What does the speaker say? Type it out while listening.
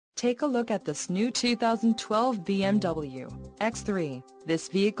Take a look at this new 2012 BMW X3. This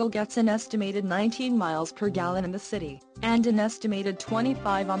vehicle gets an estimated 19 miles per gallon in the city, and an estimated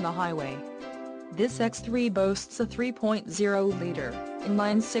 25 on the highway. This X3 boasts a 3.0-liter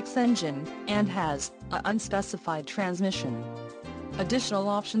inline-six engine, and has an unspecified transmission. Additional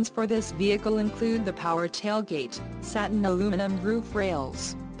options for this vehicle include the power tailgate, satin aluminum roof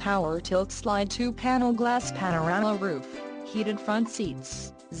rails, power tilt slide 2-panel glass panorama roof, heated front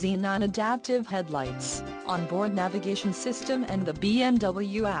seats, xenon adaptive headlights, onboard navigation system and the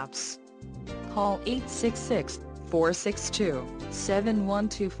BMW apps. Call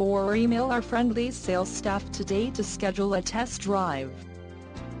 866-462-7124 or email our friendly sales staff today to schedule a test drive.